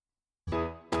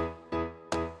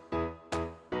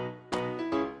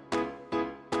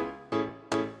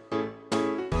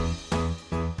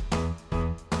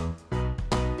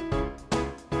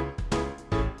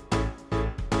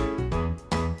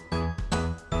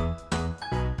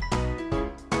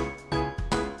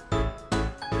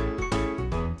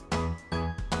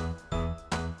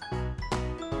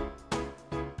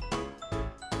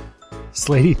This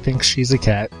lady thinks she's a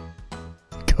cat.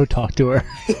 Go talk to her.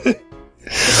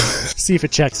 See if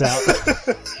it checks out.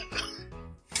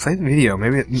 Play the video.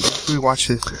 Maybe we watch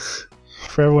this.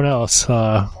 For everyone else,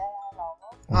 and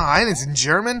it's in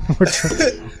German? we're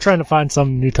trying to find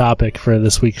some new topic for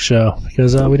this week's show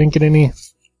because we didn't get any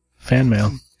fan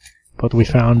mail. But we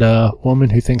found a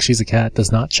woman who thinks she's a cat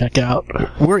does not check out.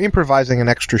 We're improvising an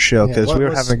extra show because we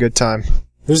were having a good time.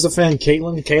 Who's the fan?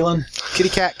 Caitlin? Kitty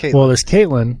cat Caitlin. Well, there's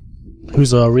Caitlin,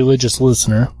 who's a religious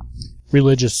listener.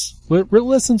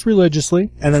 Listens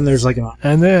religiously. And then there's like an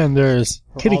And then there's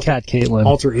Kitty Cat Caitlin,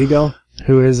 alter ego.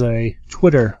 who is a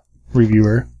Twitter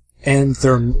reviewer. And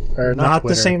they're Or not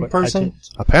Twitter, the same but person? iTunes.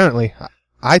 Apparently.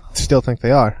 I still think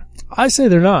they are. I say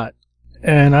they're not.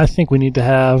 And I think we need to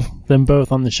have them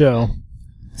both on the show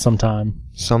sometime.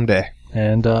 Someday.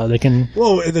 And they can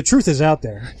Well, the truth is out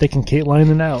there.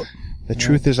 Caitlin it out. The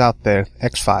truth is out there.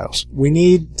 X-Files. We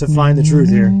need to find the truth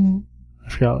here. I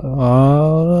forgot.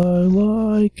 I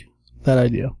like that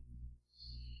idea.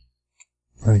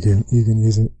 Thank you. You can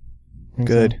use it.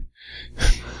 Good.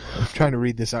 I'm trying to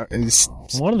read this out.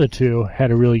 One of the two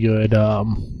had a really good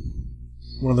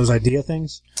One of those idea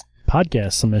things?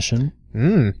 podcast submission.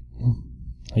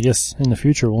 I guess in the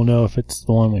future we'll know if it's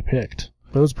the one we picked.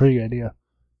 But it was a pretty good idea.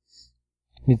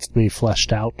 Needs to be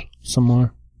fleshed out some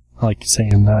more. I like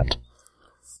saying that.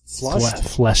 Flushed?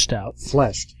 Fleshed out.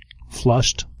 Fleshed.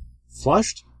 Flushed.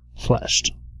 Flushed?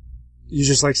 Fleshed. You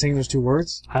just like saying those two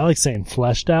words? I like saying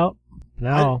fleshed out.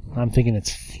 Now I'm thinking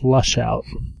it's flush out.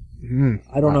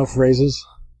 I don't know phrases.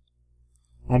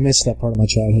 I missed that part of my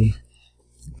childhood.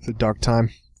 It's a dark time.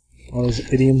 All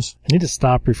those idioms. I need to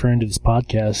stop referring to this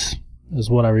podcast as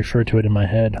what I refer to it in my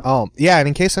head. Oh, yeah, and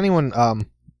in case anyone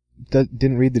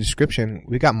didn't read the description,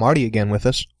 we got Marty again with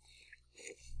us.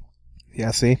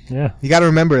 Yeah, see? Yeah. You gotta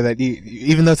remember that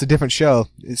even though it's a different show,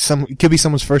 it could be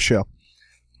someone's first show.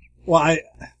 Well, I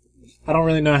don't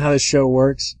really know how this show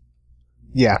works.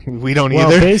 Yeah, we don't Well,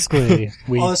 either. basically,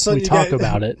 we All of a sudden you talk get-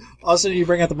 about it. All of a sudden you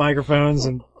bring out the microphones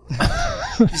and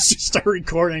you just start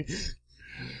recording.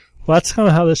 Well, that's kind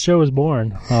of how this show was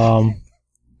born.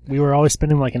 We were always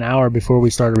spending like an hour before we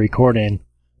started recording,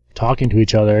 talking to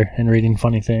each other and reading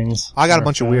funny things. I got on a our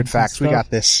bunch of weird phones and facts. We stuff.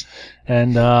 got this.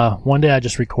 And one day I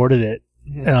just recorded it,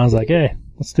 and I was like, hey,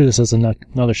 let's do this as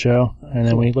another show. And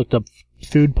then we looked up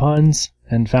food puns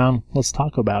and found, let's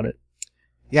talk about it.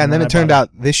 Yeah, and then it turned out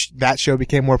that show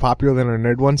became more popular than our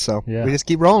nerd one, so Yeah. we just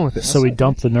keep rolling with it. So we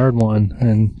dumped the nerd one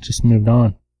and just moved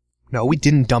on. No, we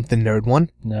didn't dump the nerd one.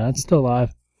 No, it's still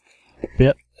alive.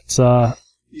 Yep, it's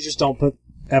You just don't put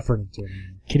effort into it.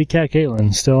 Kitty Cat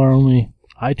Caitlin, still our only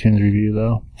iTunes review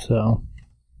though, so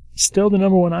still the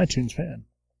number one iTunes fan.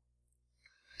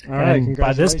 All right, And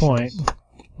by this point,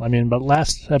 but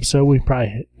last episode we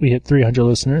hit 300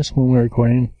 listeners when we were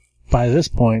recording. By this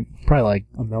point, probably like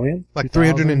a million? Like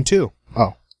 2,000? 302.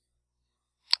 Oh.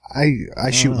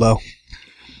 I shoot low.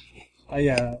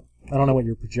 I don't know what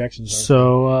your projections are.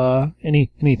 so.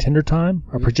 Any Tinder time?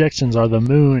 Our projections are the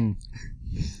moon.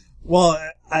 Well,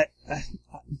 I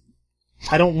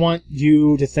don't want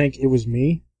you to think it was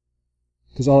me,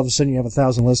 because all of a sudden you have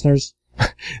 1,000 listeners.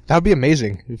 That would be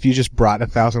amazing if you just brought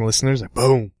 1,000 listeners. Like,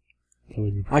 boom.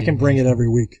 I can bring it every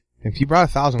week. If you brought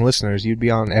 1,000 listeners, you'd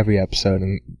be on every episode,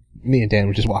 and me and Dan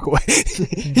would just walk away.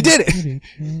 He did it.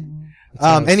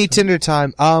 Any Tinder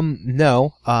time?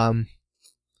 No. I'm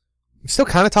still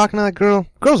kind of talking to that girl.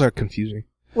 Girls are confusing.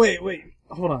 Wait,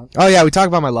 hold on. Oh yeah, we talked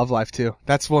about my love life too.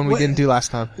 That's one we What- didn't do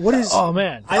last time. What is? Oh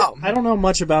man, I don't know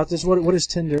much about this. What is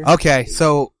Tinder? Okay,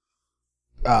 so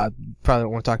probably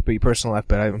don't want to talk about your personal life,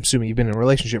 but I'm assuming you've been in a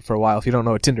relationship for a while. If you don't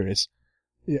know what Tinder is,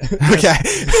 Yeah. okay.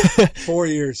 4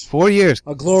 years. 4 years.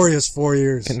 A glorious 4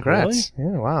 years. Congrats.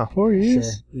 Yeah, wow. 4 years.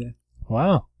 Sure. Yeah.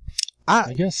 Wow.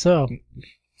 I guess so.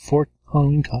 4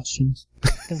 Halloween costumes.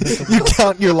 You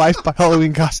count your life by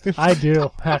Halloween costume. I do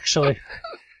actually.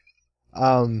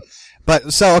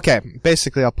 But so okay,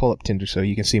 basically I'll pull up Tinder so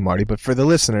you can see Marty. But for the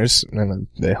listeners, and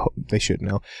they should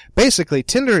know. Basically,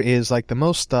 Tinder is like the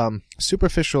most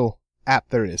superficial app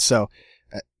there is. So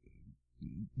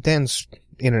Dan's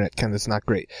internet kind of is not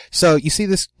great. So you see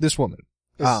this woman.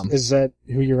 Is that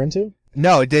who you're into?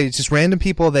 No, it's just random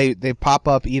people. They pop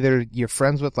up. Either you're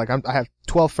friends with, like I have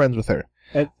 12 friends with her.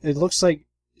 It looks like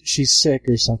she's sick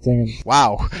or something. And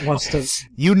Wow. wants to.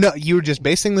 You were just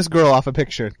basing this girl off a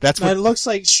picture. That's It what looks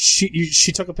like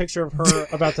she took a picture of her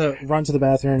about to run to the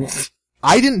bathroom.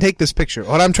 I didn't take this picture.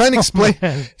 What I'm trying to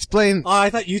explain. Oh, I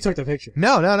thought you took the picture.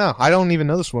 No. I don't even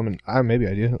know this woman. Maybe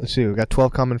I do. Let's see. We've got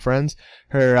 12 common friends.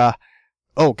 Her,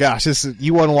 oh gosh,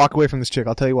 you want to walk away from this chick.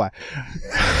 I'll tell you why.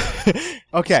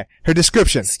 Okay. Her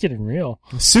description. It's getting real.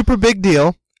 Super big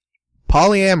deal.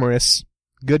 polyamorous,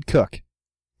 good cook.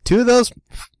 2 of those,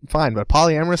 fine, but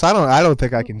polyamorous, I don't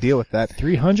think I can deal with that.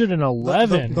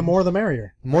 311. The more the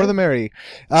merrier. More the merrier.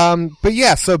 But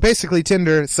yeah, so basically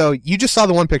Tinder, so you just saw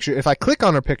the one picture. If I click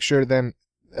on her picture, then,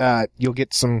 you'll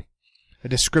get a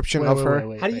description of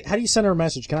her. How do you send her a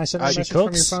message? Can I send her a She message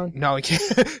cooks? from your phone? No, you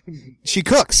can't. She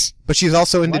cooks, but she's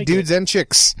also into Like dudes and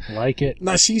chicks. Like it.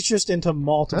 No, she's just into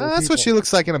multiple That's what she people.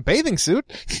 looks like in a bathing suit.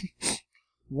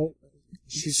 What?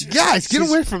 She's, Guys, get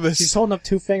away from this. She's holding up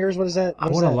 2 fingers. What is that? I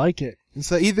What is want to that? like it.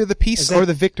 It's either the peace Is that- or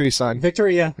the victory sign.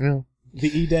 Victory, yeah. Yeah.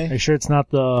 The E Are Day. you sure it's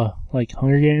not the,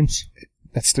 Hunger Games?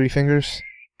 That's 3 fingers.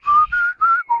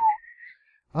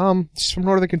 She's from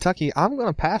Northern Kentucky. I'm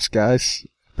gonna pass, guys.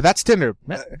 But that's Tinder.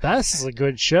 This is a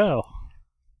good show.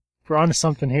 We're on to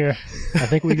something here. I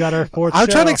think we got our 4th I'm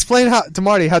show. trying to explain to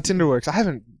Marty how Tinder works. I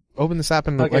haven't opened this app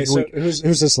in Okay, like a so week. who's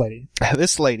this lady?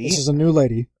 This lady, This is a new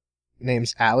lady.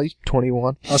 name's Allie,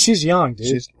 21. Oh, she's young,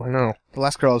 dude. I know. The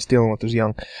last girl I was dealing with was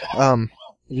young.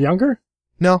 Younger?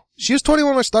 No, she was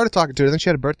 21 when I started talking to her. Then she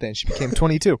had a birthday and she became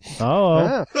 22. Oh.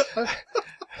 Yeah.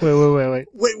 Wait.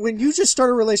 Wait, when you just start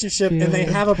a relationship and they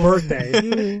have a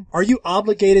birthday, are you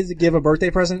obligated to give a birthday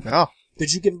present? No,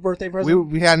 Did you give a birthday present?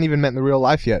 we hadn't even met in the real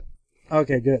life yet.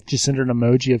 Okay, good. Did you send her an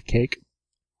emoji of cake?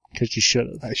 Because you should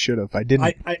have. I should have. I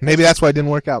didn't. I- Maybe that's why it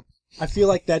didn't work out. I feel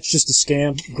like that's just a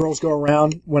scam. Girls go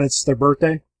around when it's their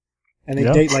birthday, and they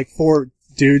Yep. date like 4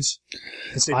 dudes.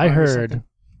 and say I bye or heard something.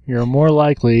 you're more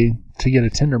likely to get a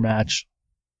Tinder match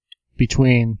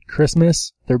between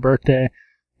Christmas, their birthday,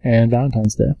 and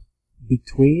Valentine's Day.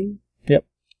 Between? Yep.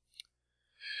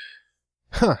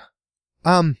 Huh.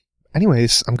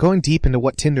 Anyways, I'm going deep into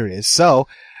what Tinder is. So,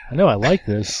 I know I like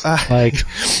this.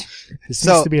 This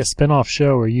So- needs to be a spin-off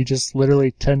show where you just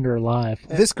literally Tinder live.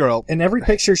 this girl In every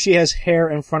picture, she has hair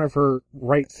in front of her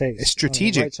right face. is on the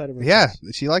strategic. right side of her Yeah,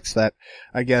 face. she likes that,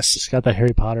 I guess. She's got that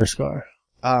Harry Potter scar.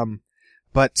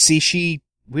 But see,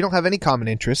 we don't have any common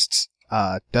interests.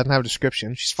 Doesn't have a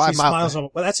description. She's She 5 miles. smiles on.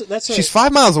 Well, that's She's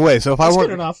 5 miles away, so if that's I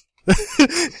good want,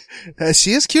 enough.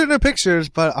 she is cute in her pictures,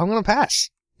 but I'm gonna pass.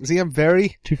 See, I'm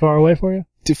very, Too far away for you?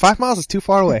 5 miles is too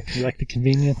far away. You like the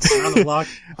convenience? On the block,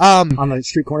 Um, on the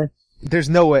street corner, there's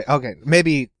no way. Okay,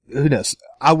 maybe, who knows?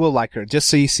 I will like her, just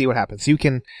so you see what happens. You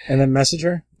can, and then message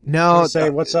her. no, Say,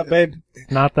 "What's up, babe?"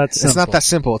 Not that simple. it's not that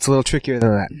simple. It's a little trickier than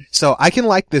that. So I can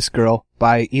like this girl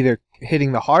by either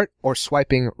hitting the heart or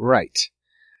swiping right.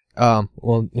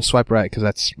 Well, swipe right because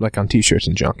that's like on t-shirts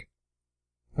and junk.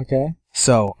 Okay.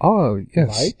 So,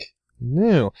 yes. Like?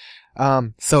 No.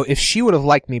 So if she would have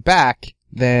liked me back,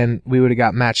 then we would have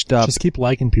got matched up. Just keep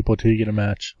liking people till you get a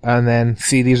match. And then,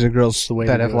 see, these are girls the way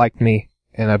that to have do it. liked me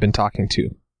and I've been talking to.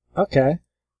 Okay.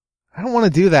 I don't want to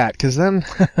do that because then,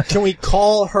 Can we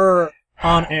call her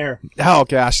on air? oh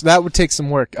gosh, that would take some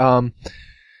work.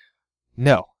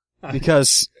 No.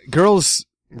 Because girls,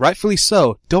 rightfully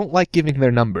so, don't like giving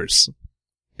their numbers.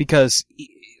 Because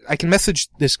I can message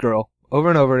this girl over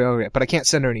and over and over, but I can't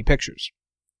send her any pictures.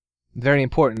 Very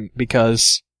important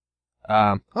because,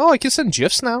 I can send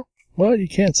GIFs now. What? You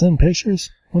can't send pictures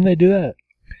when they do that?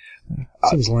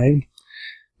 Seems lame.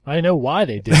 I know why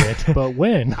they did it, but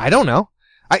when? I don't know.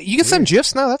 You can send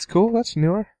GIFs now. That's cool. That's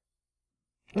newer.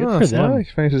 Good for them. Smiley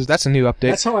faces. That's a new update.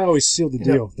 That's how I always seal the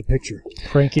deal. The picture.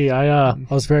 Frankie, I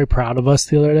was very proud of us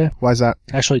the other day. Why is that?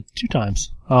 Actually, 2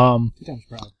 times. 2 times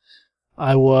proud.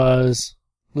 I was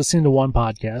listening to one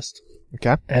podcast,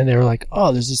 Okay. and they were like,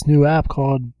 "Oh, there's this new app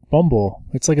called Bumble.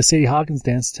 It's like a Sadie Hawkins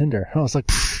dance Tinder." And I was like,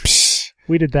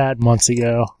 "We did that months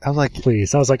ago." I was like,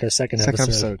 Please, that was like our second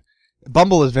episode.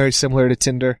 Bumble is very similar to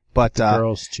Tinder, but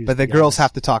Girls choose the the girls guys.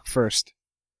 have to talk first.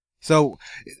 So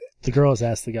The girls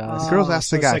ask the guys. girls ask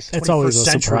the it's guys. Like It's always 21st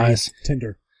a century surprise.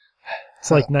 Tinder.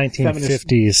 It's like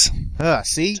 1950s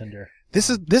See, Tinder. this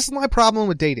is my problem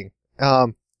with dating.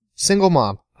 Single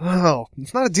mom. Oh,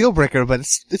 it's not a deal breaker, but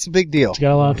it's a big deal. She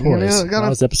got a lot of toys. Yeah, That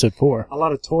was episode 4. A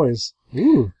lot of toys.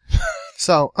 Ooh.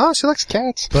 So, she likes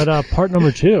cats. But part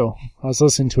number 2, I was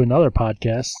listening to another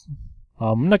podcast.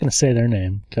 I'm not going to say their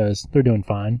name because they're doing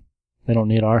fine. They don't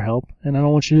need our help, and I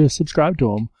don't want you to subscribe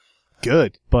to them.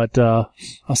 Good. But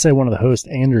I'll say one of the hosts,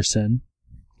 Anderson,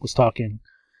 was talking,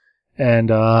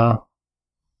 and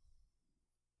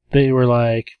they were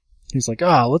like, he was like,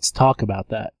 let's talk about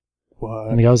that. What?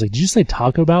 And the guy was like, did you say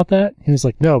talk about that? He was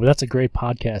like, no, but that's a great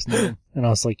podcast name. And I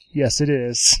was like, yes, it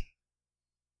is.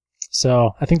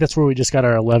 So I think that's where we just got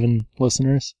our 11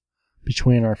 listeners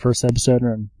between our first episode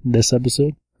and this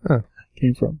episode. Huh.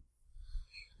 Came from.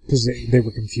 Because they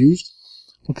were confused?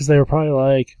 Because they were probably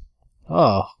like,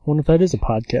 I wonder if that is a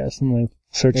podcast. And they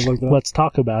searched, They looked it up? let's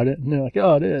talk about it. And they're like,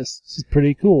 oh, it is. This is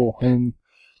pretty cool. And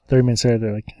 30 minutes later,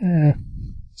 they're like,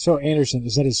 So Anderson,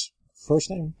 is that his first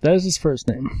name? That is his first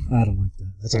name. I don't like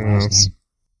that. That's a last name.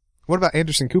 What about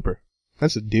Anderson Cooper?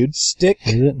 That's a dude. Stick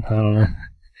Is it? I don't know.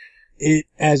 it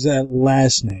as a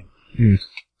last name.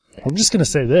 I'm just gonna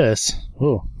say this.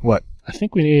 Oh, What? I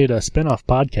think we need a spin-off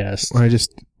podcast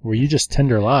where you just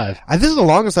Tinder live. This is the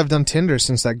longest I've done Tinder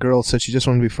since that girl said she just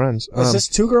wanted to be friends. Is this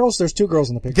two girls? There's two girls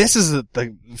in the picture. This is the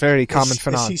very common Is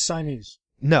phenomenon. she Siamese?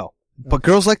 No. But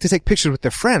girls like to take pictures with their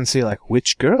friends, so you're like,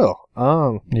 which girl?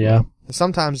 Oh. Yeah.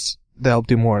 Sometimes they'll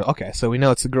do more. Okay, so we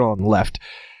know it's the girl on the left.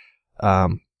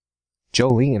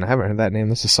 Jolene. I haven't heard that name.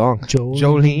 This is a song.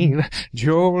 Jolene.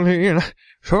 Sure.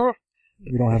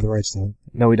 We don't have the rights to it.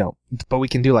 No, we don't. But we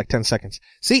can do like 10 seconds.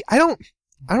 See, I don't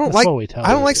That's like, what we tell I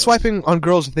don't you. like swiping on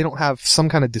girls if they don't have some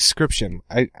kind of description.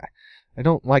 I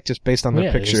don't like just based on their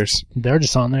Yeah, pictures. They're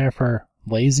just on there for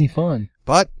lazy fun.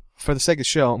 But for the sake of the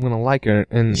show, I'm gonna like her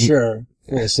and Sure.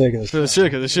 For the sake of for the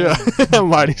sake of the show,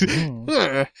 Marty.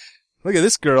 Look at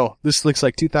this girl. This looks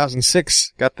like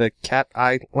 2006. Got the cat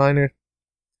eyeliner.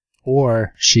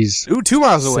 Or she's Ooh, 2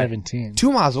 miles away. 17.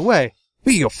 2 miles away.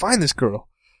 We can go find this girl.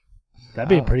 That'd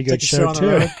be a pretty good Take a show show, on the too.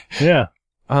 road. Yeah.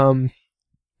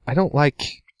 I don't like.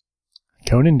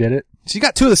 Conan did it. She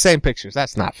got two of the same pictures.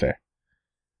 That's not fair.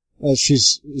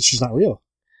 She's not real.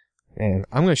 And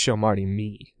I'm gonna show Marty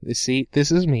me. See,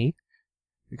 this is me.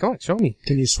 Come on, show me.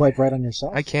 Can you swipe right on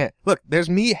yourself? I can't. Look, there's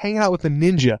me hanging out with a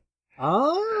ninja.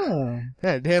 Ah.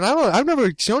 Yeah, Dan, I've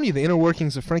never shown you the inner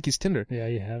workings of Frankie's Tinder. Yeah,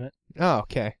 you haven't. Oh,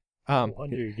 okay. No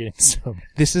wonder you're getting so...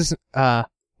 This is,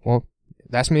 well,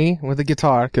 that's me with a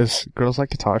guitar, because girls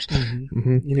like guitars. You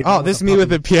need Oh, one this is with me a with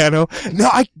the piano. No,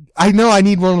 I know I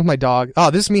need one with my dog.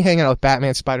 Oh, this is me hanging out with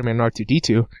Batman, Spider-Man, and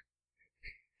R2-D2.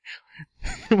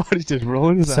 Marty's just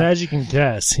rolling his So eyes. as you can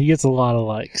guess, he gets a lot of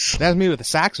likes. That's me with a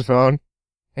saxophone.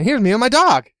 And here's me and my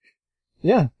dog.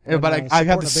 Yeah. But I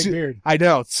have the a big beard. I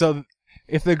know. So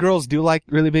if the girls do like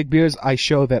really big beards, I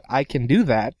show that I can do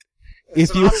that.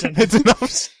 It's an option. It's an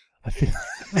option. I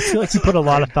feel like you put a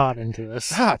lot of thought into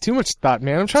this. Too much thought,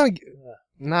 man. I'm trying to.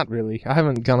 Not really. I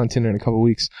haven't gone on Tinder in a couple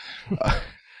weeks.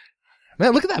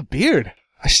 Man, look at that beard.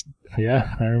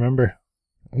 Yeah, I remember.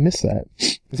 I miss that.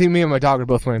 I think me and my dog are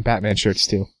both wearing Batman shirts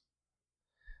too.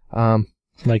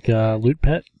 Like Loot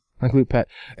Pet. Like Loot Pet.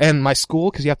 And my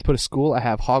school, because you have to put a school, I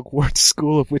have Hogwarts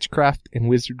School of Witchcraft and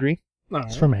Wizardry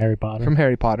It's from Harry Potter. from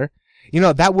Harry Potter. You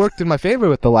know, that worked in my favor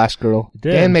with the last girl. It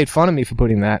did. Dan made fun of me for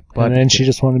putting that, but And then she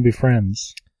just wanted to be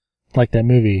friends. Like that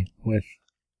movie with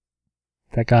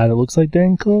that guy that looks like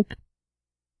Dane Cook.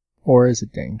 Or is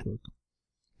it Dane Cook?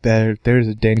 there's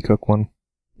a Dane Cook one.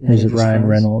 Or is it Just Ryan friends.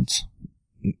 Reynolds?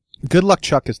 Good Luck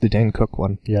Chuck is the Dane Cook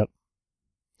one. Yep.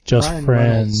 Just Ryan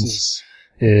Friends Reynolds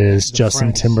is the Justin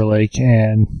Friends. Timberlake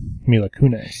and Mila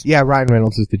Kunis. Yeah, Ryan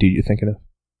Reynolds is the dude you're thinking of.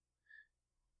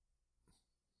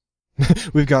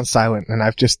 We've gone silent, and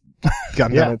I've just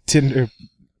gotten down a Tinder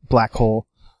black hole.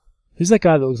 Who's that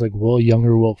guy that looks like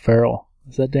younger Will Ferrell?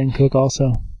 Is that Dan Cook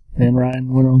also? And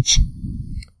Ryan Reynolds?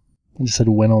 I just said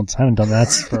Reynolds. I haven't done that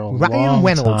for a Ryan long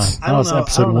Reynolds. time. I That don't was know- I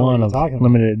episode don't know what 1 you're of talking about.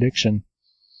 Limited Addiction.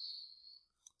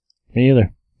 Me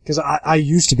either. Because I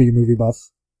used to be a movie buff.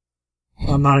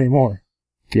 I'm not anymore.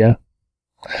 Yeah.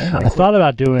 I thought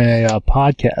about doing a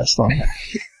podcast on it.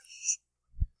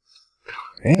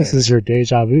 This is your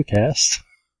Deja Vu cast.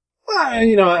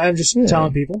 Well, I'm just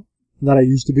telling people that I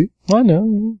used to be. I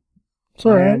know. It's I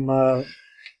alright. am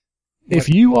If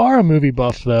you are a movie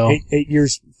buff, though, 8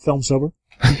 years film sober.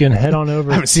 you can head on over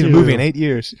I haven't seen a to movie in 8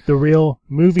 years.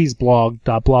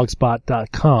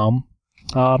 therealmoviesblog.blogspot.com.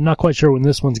 I'm not quite sure when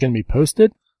this one's going to be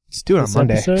posted. Let's do it on This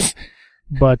Monday. episode.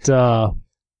 But our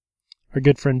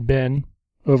good friend Ben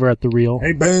over at The Real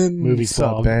Hey, Ben. What's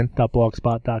up, Ben?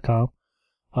 Moviesblog.blogspot.com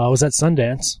was at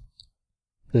Sundance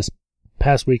this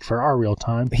past week for our real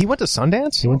time. He went to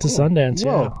Sundance? He went to Sundance,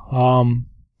 Whoa. yeah.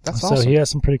 That's so awesome. he has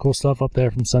some pretty cool stuff up there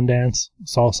from Sundance.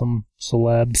 Saw some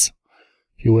celebs,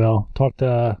 if you will. Talked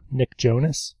to Nick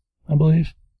Jonas, I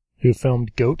believe, who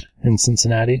filmed Goat in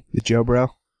Cincinnati. The Joe Bro.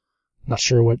 Not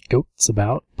sure what Goat's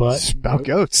about, but, It's about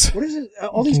goats. What is it?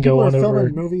 All You these can go people are on filming over-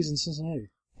 movies in Cincinnati.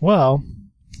 well,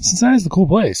 Cincinnati's the cool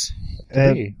place.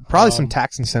 to be. Probably some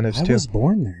tax incentives, I too. was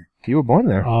born there. You were born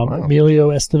there. Wow. Emilio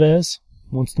Estevez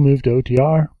wants to move to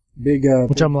OTR, Big,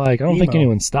 which I'm like, I don't think emo.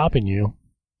 anyone's stopping you.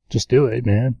 Just do it,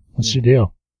 man. What's your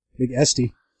deal? big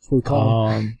Esty. That's what we call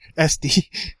him. SD.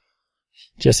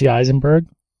 Jesse Eisenberg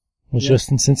was Yeah.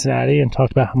 just in Cincinnati and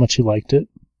talked about how much he liked it.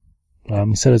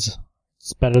 He said it's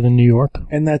better than New York.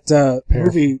 And that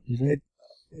movie, You think? it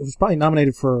was probably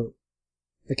nominated for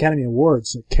Academy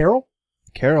Awards. Carol?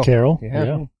 Carol. Carol, Yeah.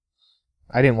 yeah.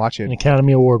 I didn't watch it. An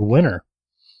Academy Award winner.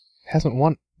 Hasn't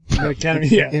won. The Academy,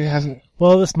 yeah. It hasn't.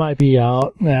 Well, this might be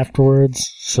out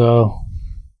afterwards, so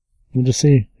we'll just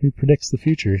see who predicts the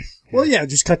future. Well, yeah,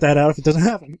 just cut that out if it doesn't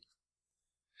happen.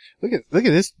 Look at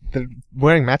this. They're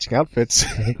wearing matching outfits.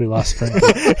 I think we lost Frank. Is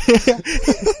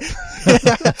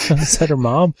that her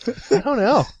mom? I don't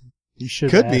know. You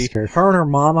should Could ask be. her. Her and her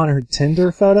mom on her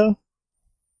Tinder photo?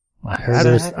 I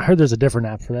heard there's a different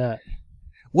app for that.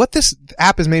 What this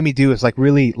app has made me do is like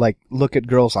really like look at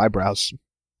girls' eyebrows.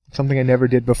 Something I never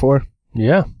did before.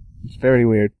 Yeah. It's very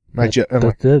weird.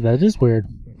 That is weird.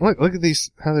 Look at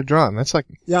these, how they're drawn. That's like,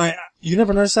 Yeah, you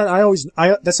never noticed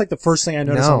that? That's like the first thing I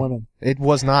notice No. on women. it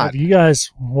was not. Have you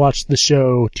guys watched the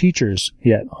show Teachers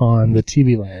yet on the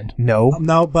TV Land? No.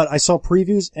 No, but I saw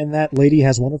previews and that lady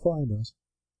has wonderful eyebrows.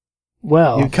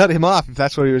 Well, You cut him off if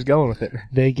that's where he was going with it.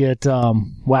 they get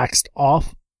waxed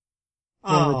off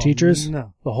one of the teachers,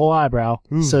 No. the whole eyebrow.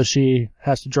 Ooh. So she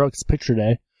has to draw, it's picture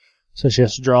day. So she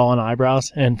has to draw on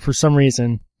eyebrows. And for some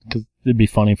reason, because it'd be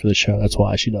funny for the show, that's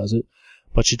why she does it.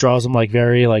 But she draws them like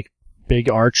very like big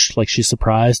arch, like she's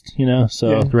surprised, you know? So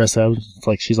Yeah. the rest of it, it's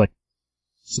like she's like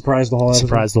Surprised the whole episode.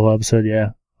 surprised the whole episode, yeah.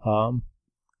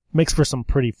 Makes for some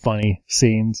pretty funny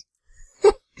scenes.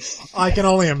 I can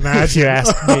only If imagine. you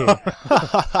ask me.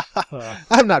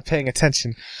 I'm not paying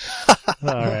attention.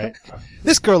 Alright.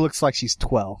 This girl looks like she's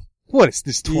 12. What is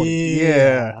this, 20?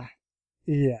 Yeah.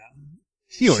 Yeah.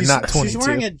 You are not 22. She's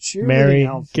wearing a cheerleading Mary,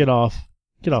 outfit. get off.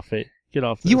 Get off it. Get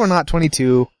off this. You are not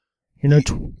 22. You're no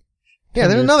Yeah,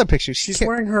 there's another picture. She's can't-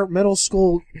 wearing her middle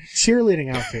school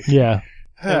cheerleading outfit. Yeah.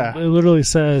 Ah. It literally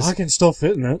says I can still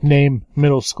fit in it. name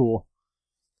middle school.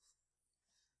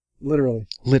 Literally.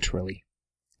 Literally.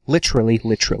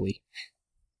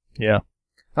 Yeah.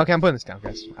 Okay, I'm putting this down,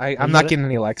 guys. I'm You not gotta- getting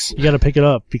any likes. You gotta pick it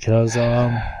up because,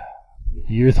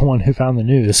 you're the one who found the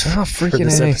news Oh, for freaking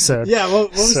this A. episode. Yeah,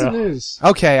 what was So- the news?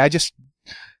 Okay, I just,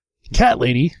 Cat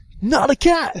lady, not a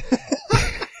cat.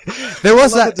 there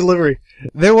was I love that, delivery.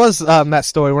 there was, that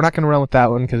story. We're not gonna run with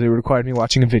that one because it required me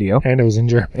watching a video. And it was in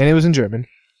German. And it was in German.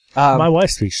 My wife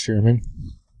speaks German.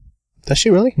 Does she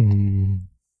really?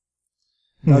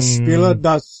 Das Spieler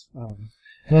das. I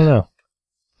don't know.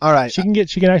 Alright. She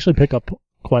can actually pick up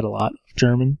quite a lot of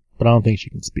German, but I don't think she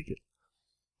can speak it.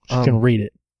 She can read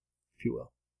it, if you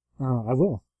will. Oh, I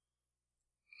will.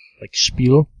 Like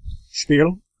Spiel.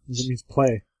 Spiel? It means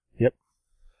play.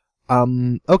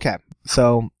 Okay.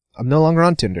 So, I'm no longer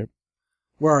on Tinder.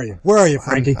 Where are you? Where are you,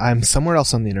 Frankie? I'm somewhere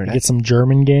else on the I internet. get some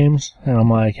German games, and I'm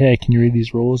like, hey, can you read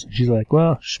these rules? And she's like,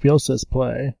 well, Spiel says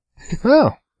play.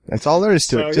 Oh, that's all there is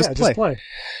to So, it. Just yeah, play. just play.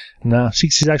 No, she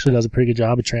actually does a pretty good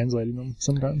job of translating them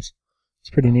sometimes. It's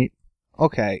pretty neat.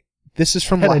 Okay. This is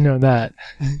from Had I known that,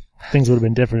 things would have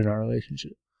been different in our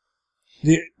relationship.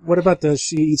 What about the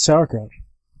she eats sauerkraut?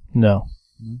 No.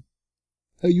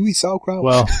 Oh, you eat sauerkraut?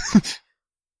 Well,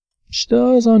 she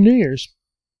does on New Year's.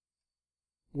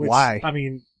 Which, Why? I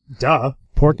mean, duh.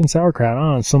 Pork and sauerkraut. I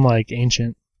don't know, it's some like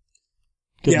ancient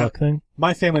good Yeah. luck thing.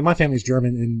 My family's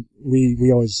German, and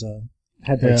we always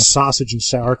had like Yeah. sausage and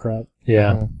sauerkraut.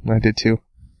 Yeah. I did too.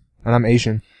 And I'm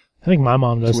Asian. I think my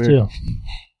mom does It's too. weird.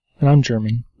 And I'm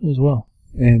German as well.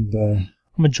 And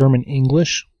I'm a German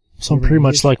English. So I'm German pretty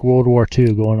English? much like World War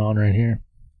II going on right here.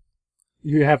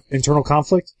 you have internal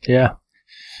conflict. Yeah.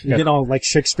 You get all like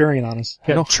Shakespearean on us.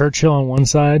 Got Churchill on one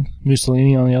side,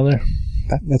 Mussolini on the other.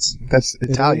 That's That's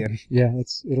Italian. Yeah,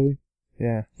 that's Italy.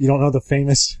 Yeah. You don't know the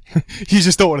famous. You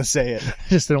just don't want to say it. I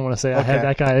just didn't want to say I had Okay.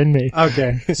 that guy in me.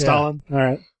 Okay, Stalin. All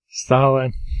right,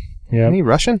 Stalin. Yeah. Any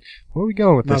Russian? Where are we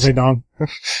going with Mao this? Zedong,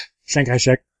 Chiang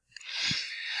Kai-shek.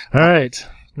 All right.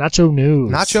 Nacho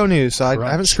news. Nacho news. So I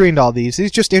Right. haven't screened all these.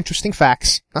 These are just interesting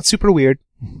facts. Not super weird.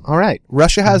 All right.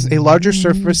 Russia has a larger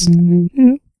surface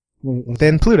than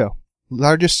Pluto.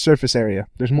 Largest surface area.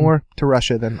 There's more to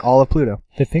Russia than all of Pluto.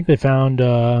 They think they found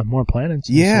more planets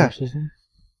in Yeah. the solar system.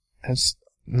 That's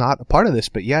not a part of this,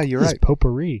 but yeah, you're This right. is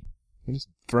potpourri. I'm just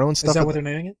throwing Is stuff. that at what they're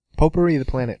naming it? Potpourri, the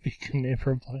planet. You can name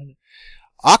for a planet.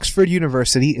 Oxford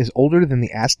University is older than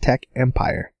the Aztec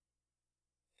Empire.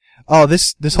 Oh,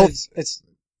 this whole It's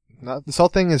this whole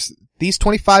thing is these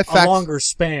 25 a facts. longer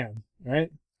span,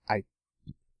 right? I-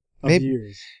 of maybe-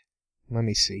 years. Let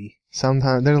me see.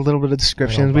 Sometimes there's a little bit of I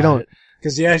descriptions. buy We don't. it.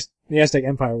 Because the Aztec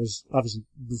Empire was obviously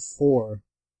before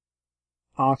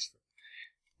Oxford.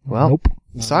 Well, Nope.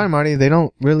 sorry, Marty. They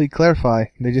don't really clarify.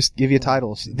 They just give you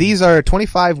titles. These are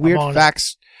 25 weird on it.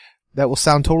 facts that will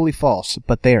sound totally false,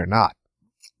 but they are not.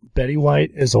 Betty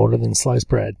White is older than sliced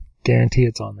bread. Guarantee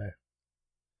it's on there.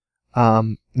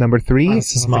 Number 3.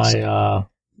 This is my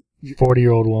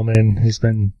 40-year-old woman who's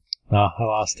been. I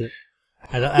lost it.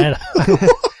 I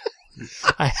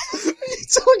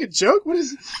It sounds like a joke. What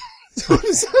is?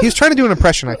 He was trying to do an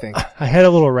impression, I think. I had a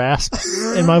little rasp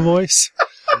in my voice.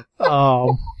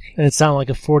 And it sounded like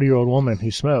a 40-year-old woman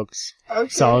who smokes. Okay.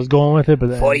 So I was going with it, but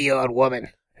then 40-year-old woman.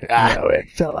 it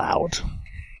fell out.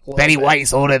 Betty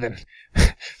White's older than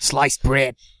sliced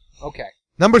bread. Okay.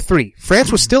 Number 3.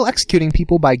 France was still executing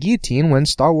people by guillotine when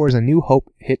Star Wars A New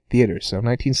Hope hit theaters. So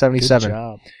 1977. Good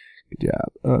job. Good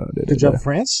job. Good job,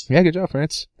 France. Yeah, good job,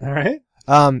 France. All right.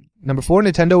 Number 4.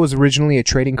 Nintendo was originally a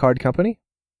trading card company.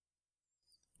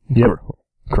 Yep.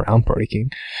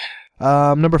 Groundbreaking.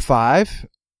 Number 5.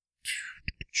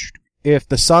 If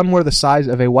the sun were the size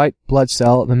of a white blood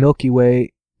cell, the Milky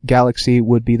Way galaxy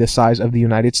would be the size of the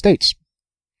United States.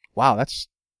 Wow, that's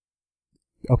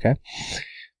okay.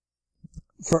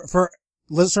 For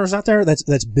listeners out there, that's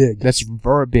big. That's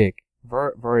very big.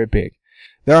 Very, very big.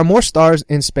 There are more stars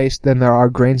in space than there are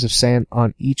grains of sand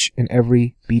on each and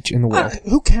every beach in the world.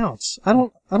 Who counts? I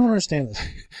don't understand this.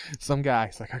 Some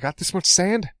guy's like, I got this much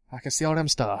sand, I can see all them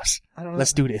stars. I don't know.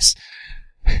 Let's do this.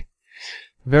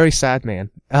 Very sad man.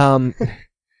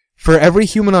 For every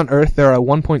human on Earth, there are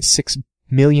 1.6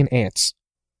 million ants.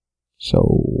 So,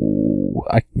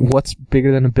 what's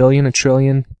bigger than a billion, a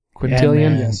trillion,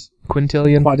 quintillion? Yes.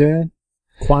 Quintillion?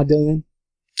 Quadrillion.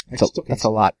 That's a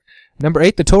lot. Number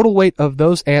 8, the total weight of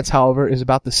those ants, however, is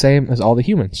about the same as all the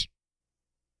humans.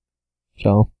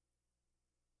 So,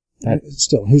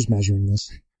 Still, who's measuring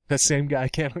this? that same guy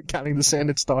counting the sand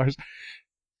and stars.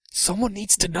 Someone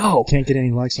needs to know. Can't get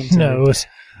any likes on No, Twitter. it was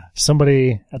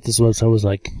somebody at this website was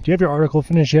like, do you have your article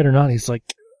finished yet or not? He's like,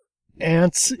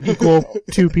 ants equal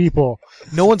 2 people.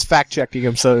 No one's fact-checking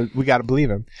him, so we gotta believe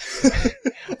him.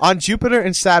 On Jupiter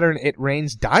and Saturn, it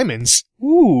rains diamonds.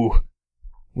 Ooh.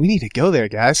 We need to go there,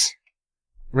 guys.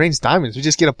 Rains diamonds. We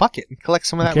just get a bucket and collect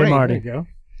some of that Okay, rain. Marty. There you go.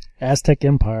 Aztec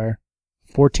Empire,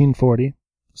 1440.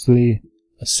 Is the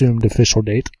assumed official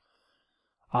date.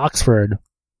 Oxford,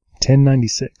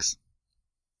 1096.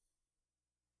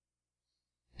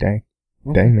 Dang.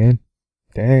 Okay. Dang, man.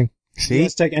 Dang. The See?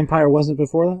 Aztec Empire wasn't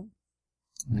before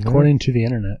that? According to the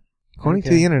internet. According to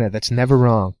Okay. the internet, that's never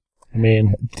wrong. I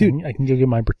mean, Dude. I can go get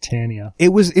my Britannia. It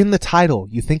was in the title.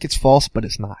 You think it's false, but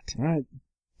it's not. All right.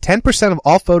 10% of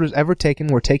all photos ever taken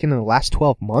were taken in the last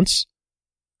 12 months?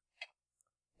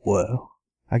 Whoa.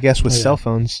 I guess with Oh, yeah. cell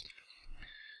phones.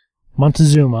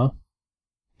 Montezuma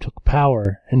took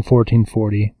power in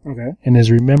 1440 Okay. and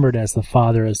is remembered as the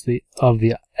father of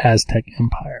the Aztec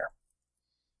Empire.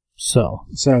 So,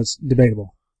 So it's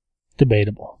debatable.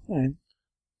 debatable. All right.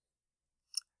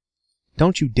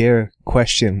 Don't you dare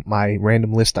question my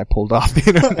random list I pulled off the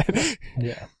internet.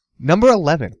 Yeah. Number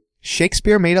 11.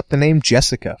 Shakespeare made up the name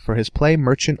Jessica for his play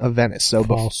Merchant of Venice. So,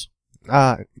 False.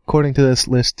 according to this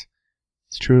list,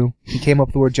 it's true. He came up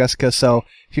with the word Jessica. So,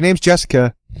 if your name's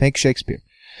Jessica, thank Shakespeare.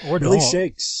 Or Billy don't.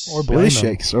 Shakes. Or blame Billy him.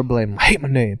 Shakes or blame him. I hate my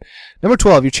name. Number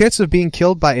 12. Your chances of being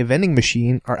killed by a vending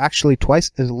machine are actually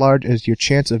twice as large as your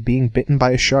chance of being bitten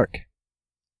by a shark.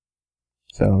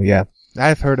 So, yeah.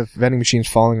 I've heard of vending machines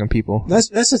falling on people. That's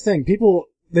the thing. People,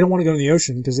 they don't want to go in the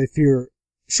ocean because they fear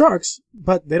sharks,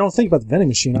 but they don't think about the vending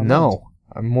machine. on land. No.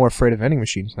 I'm more afraid of vending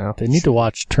machines now. They need to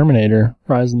watch Terminator: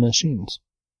 Rise of the Machines.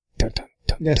 Dun, dun,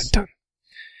 dun, Yes. dun,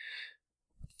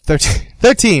 dun.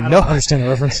 13. I No. don't understand the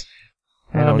reference.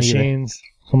 I don't either. Machines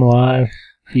come alive,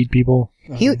 eat people.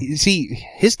 See,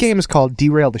 his game is called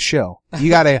Derail the Show. You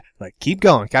gotta, keep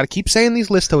going. Gotta keep saying these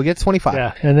lists till we get to 25.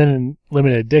 Yeah, and then in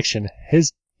Limited Addiction,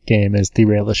 his game is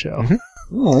Derail the Show. Mhm.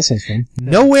 Oh, that sounds fun.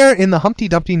 Nowhere in the Humpty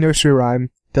Dumpty nursery rhyme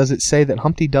does it say that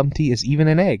Humpty Dumpty is even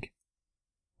an egg.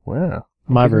 Wow.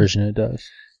 My version, it does.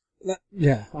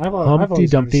 Yeah. I've Humpty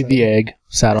always Dumpty noticed the that. egg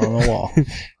sat on the wall.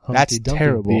 That's Humpty Dumpty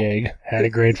terrible. The egg had a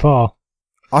great fall.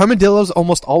 Armadillos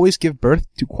almost always give birth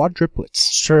to quadruplets.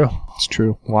 It's true. It's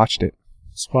true. Watched it.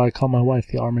 That's why I call my wife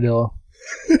the armadillo.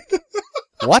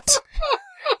 What?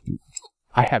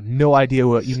 I have no idea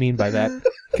what you mean by that,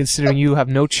 considering you have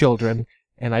no children,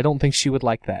 and I don't think she would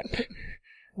like that.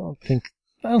 I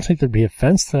don't think there'd be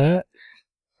offense to that.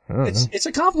 I don't know. It's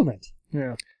a compliment.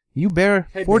 Yeah. You bear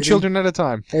Hey, 4 baby. children at a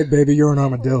time. Hey, baby, you're an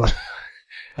armadillo.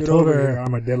 I Get told over her- here,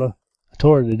 armadillo. I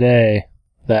told her today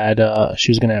that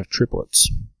she was going to have triplets.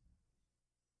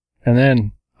 And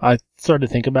then I started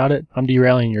to think about it. I'm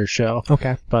derailing your show,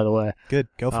 Okay. by the way. Good.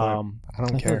 Go for it. I I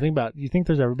don't was care. Think about, you think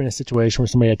there's ever been a situation where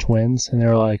somebody had twins and they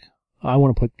were like, I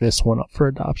want to put this one up for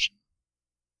adoption?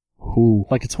 Who?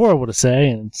 Like, it's horrible to say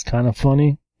and it's kind of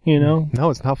funny, you know? No,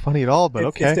 it's not funny at all, but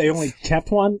okay. If they only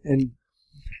kept one and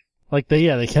Like,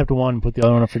 they kept one and put the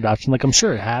other one up for adoption. Like, I'm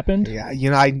sure it happened. Yeah,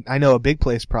 I know a big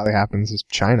place probably happens is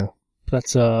China.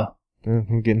 That's, We're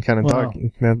getting kind of Wow. dark.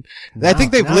 I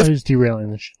think they've now lifted. who's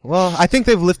derailing this? Well, I think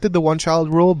they've lifted the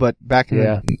one-child rule, but back in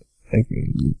Yeah.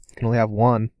 You can only have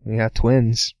one. You have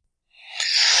twins.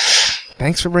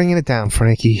 Thanks for bringing it down,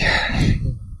 Frankie.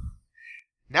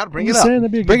 Now to bring it up. Saying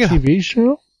that'd be a good TV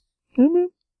show. Mm-hmm.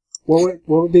 What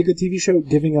would be a good TV show?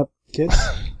 Giving Up Kids?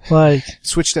 Like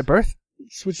Switched at Birth?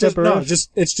 Switched at Birth. No,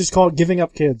 it's just called Giving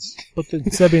Up Kids. But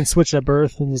instead of being switched at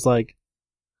birth, and it's like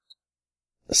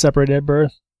separated at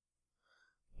birth.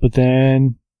 But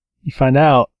then you find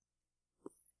out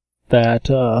that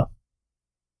the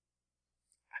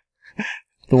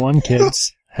one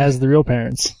kids has the real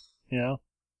parents. You know,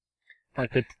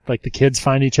 like the kids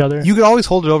find each other. You could always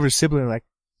hold it over a sibling, like,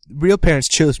 real parents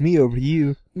chose me over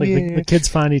you. Like the kids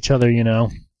find each other, you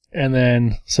know, and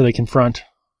then so they confront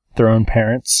their own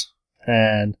parents,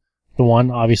 and the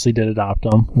one obviously did adopt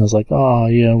them. And was like, oh,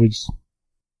 yeah, we just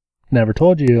never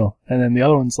told you. And then the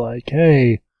other one's like,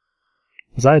 hey,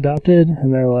 was I adopted?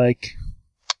 And they're like,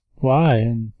 why?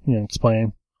 And, you know,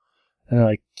 explain. And they're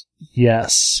like,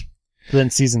 yes. But then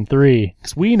season 3,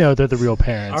 because we know they're the real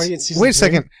parents. Are you in season Wait a 3?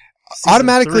 second. Season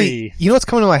Automatically, 3, you know what's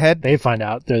coming to my head? they find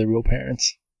out they're the real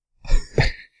parents.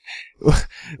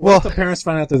 Well, the parents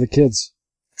find out they're the kids.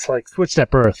 It's like switched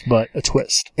at birth, but a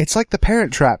twist. It's like The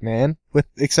Parent Trap, man.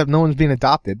 Except no one's being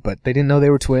adopted, but they didn't know they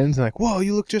were twins. And like, whoa,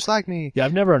 you look just like me. Yeah,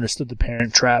 I've never understood the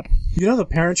Parent Trap. You know the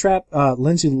Parent Trap?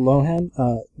 Lindsay Lohan,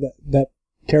 that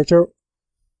character,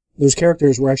 those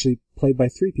characters were actually played by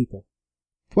 3 people.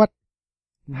 What?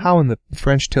 How in the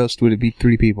French Toast would it be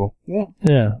 3 people? Yeah.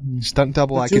 Yeah. Stunt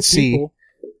double The I 2 could see. people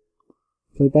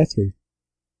Played by 3.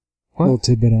 What? Little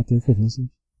tidbit out there for listeners.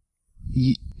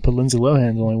 But Lindsay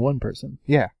Lohan's only one person.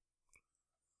 Yeah.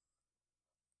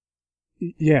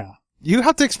 Yeah. You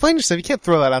have to explain yourself. You can't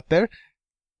throw that out there.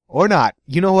 Or not.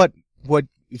 You know what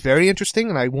very interesting,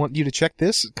 and I want you to check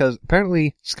this, because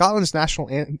apparently Scotland's national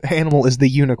animal is the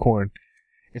unicorn.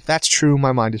 If that's true,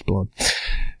 my mind is blown.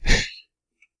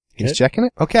 He's checking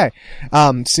it? Okay.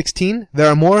 16. There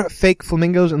are more fake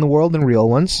flamingos in the world than real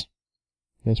ones.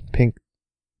 There's pink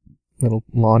little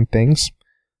lawn things.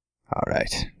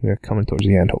 Alright. We're coming towards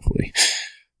the end, hopefully.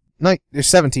 There's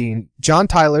 17. John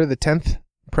Tyler, the 10th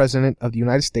President of the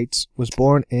United States, was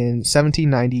born in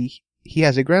 1790. He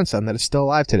has a grandson that is still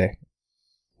alive today.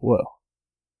 Whoa.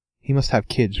 He must have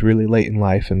kids really late in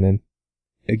life, and then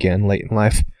again late in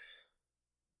life.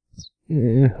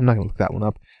 I'm not going to look that one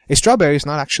up. A strawberry is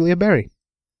not actually a berry.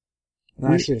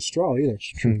 Not actually a straw either.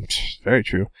 Very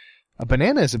true. A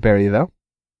banana is a berry, though.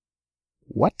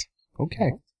 What?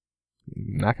 Okay.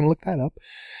 Not going to look that up.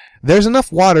 There's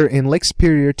enough water in Lake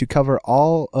Superior to cover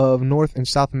all of North and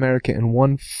South America in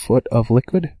 1 foot of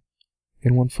liquid.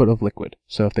 In 1 foot of liquid.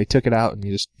 So if they took it out and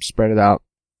you just spread it out,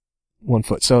 1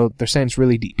 foot. So they're saying it's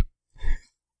really deep.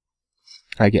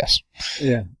 I guess.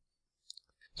 Yeah.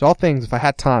 So all things, if I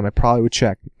had time, I probably would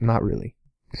check. Not really.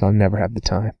 Because I'll never have the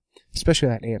time. Especially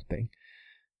that ant thing.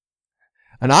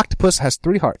 An octopus has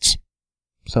 3 hearts.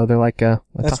 So they're like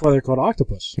that's why they're called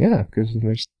octopus. Yeah, because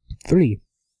there's 3.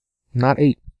 Not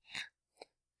 8.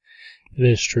 It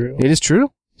is true. It is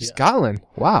true? Yeah. Scotland.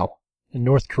 Wow. In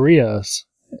North Korea's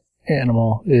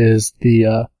animal is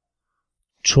the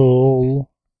Cholima,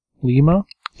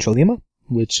 Cholima?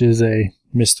 which is a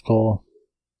mystical,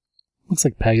 looks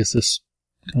like Pegasus,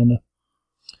 kind of.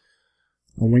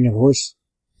 A winged horse.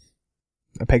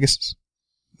 A Pegasus?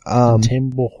 A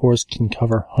tameable horse can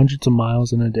cover hundreds of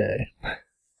miles in a day.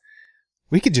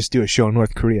 We could just do a show in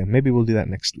North Korea. Maybe we'll do that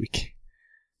next week.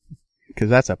 Because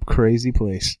that's a crazy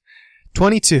place.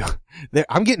 22.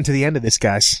 I'm getting to the end of this,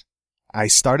 guys. I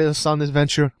started us on this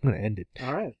venture. I'm going to end it.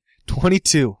 All right.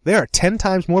 22. There are 10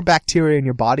 times more bacteria in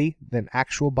your body than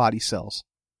actual body cells.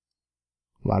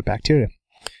 A lot of bacteria.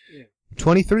 Yeah.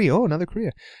 23. Oh, another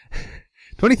Korea.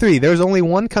 23. There's only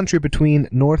one country between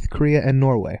North Korea and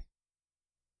Norway.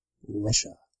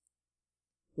 Russia.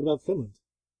 What about Finland?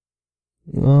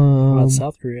 What about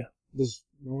South Korea? Does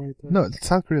Norway? No,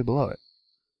 South Korea is below it.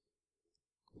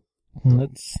 That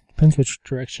depends which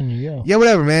direction you go. Yeah,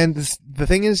 whatever, man. The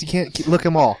thing is, you can't look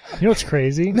them all. You know what's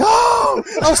crazy? No!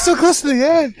 I was so close to the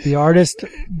end! The artist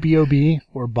B.O.B.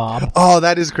 or Bob Oh,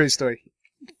 that is a great story.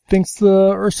 thinks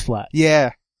the Earth's flat.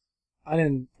 Yeah. I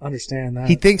didn't understand that.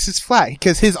 He thinks it's flat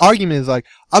because his argument is like,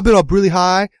 I've been up really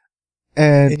high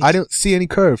and I don't see any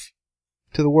curve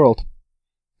to the world.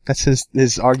 That's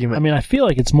his argument. I mean, I feel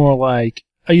like it's more like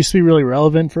I used to be really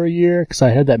relevant for a year because I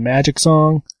had that Magic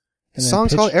song. The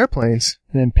song's called Airplanes.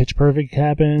 And then Pitch Perfect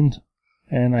happened,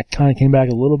 and I kind of came back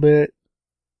a little bit,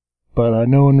 but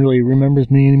no one really remembers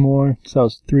me anymore. So that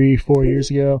was 3-4 years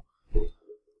ago.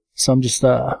 So I'm just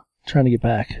trying to get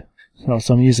back.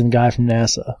 So I'm using a guy from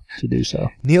NASA to do so.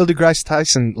 Neil deGrasse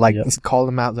Tyson called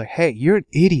him out like, "Hey, you're an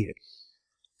idiot."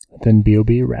 Then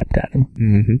B.O.B. rapped at him.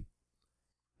 Mm-hmm.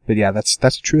 But yeah, that's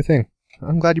a true thing.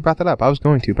 I'm glad you brought that up. I was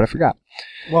going to, but I forgot.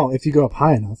 Well, if you go up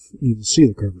high enough, you will see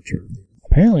the curvature.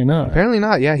 Apparently not. Apparently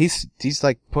not. Yeah, he's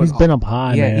like He's been up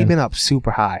high, Yeah, man. he's been up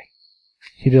super high.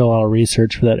 He did a lot of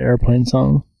research for that airplane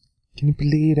song. Can you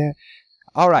believe that?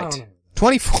 All right.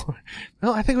 24.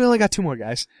 Well, I think we only got 2 more,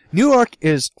 guys. New York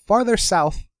is farther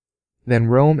south than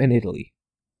Rome and Italy.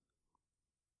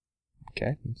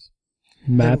 Okay.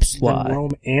 Maps Then lie.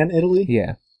 Rome and Italy?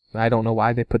 Yeah. I don't know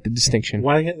why they put the distinction.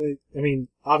 Why? I mean,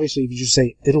 obviously, if you just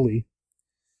say Italy,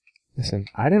 Listen,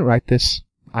 I didn't write this.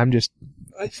 I'm just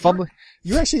fumbling.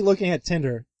 you're actually looking at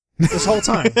Tinder this whole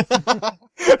time. That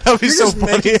would be You're so just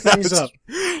funny. making things up.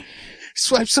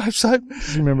 Swipe, swipe, swipe.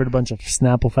 Just remembered a bunch of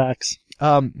Snapple facts.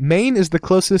 Maine is the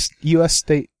closest U.S.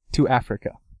 state to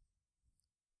Africa.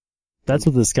 That's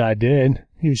what this guy did.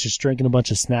 He was just drinking a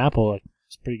bunch of Snapple.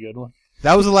 It's a pretty good one.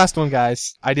 That was the last one,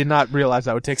 guys. I did not realize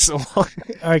that would take so long.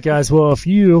 All right, guys. Well, if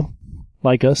you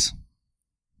like us,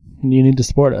 you need to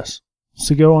support us.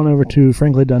 So go on over to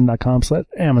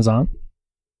franklydunn.com/Amazon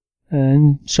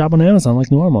and shop on Amazon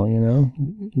like normal, you know.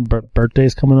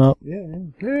 Birthday's coming up. Yeah.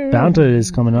 Valentine's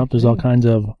is coming up. There's all kinds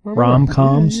of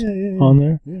rom-coms on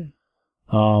there.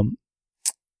 Yeah.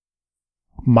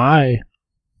 My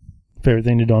favorite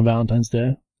thing to do on Valentine's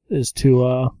Day is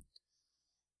to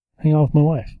hang out with my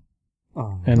wife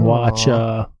and watch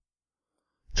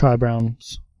Charlie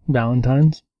Brown's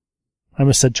Valentine's. I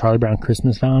almost said Charlie Brown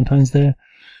Christmas Valentine's Day,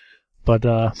 but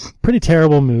pretty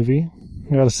terrible movie,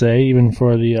 I gotta say, even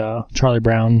for the Charlie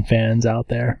Brown fans out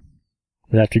there.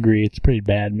 I'd have to agree, it's a pretty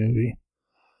bad movie.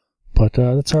 But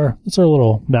that's our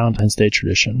little Valentine's Day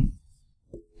tradition.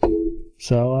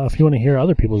 So if you want to hear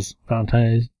other people's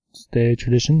Valentine's Day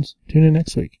traditions, tune in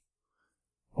next week.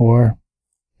 Or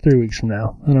 3 weeks from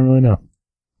now. I don't really know.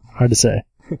 Hard to say.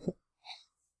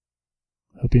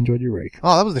 Hope you enjoyed your break.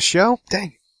 Oh, that was the show?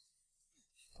 Dang.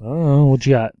 Oh, what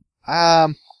you got?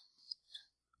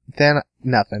 Then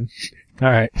nothing. All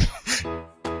right.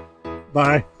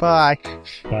 Bye. Bye.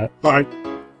 Bye. Bye.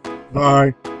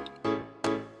 Bye.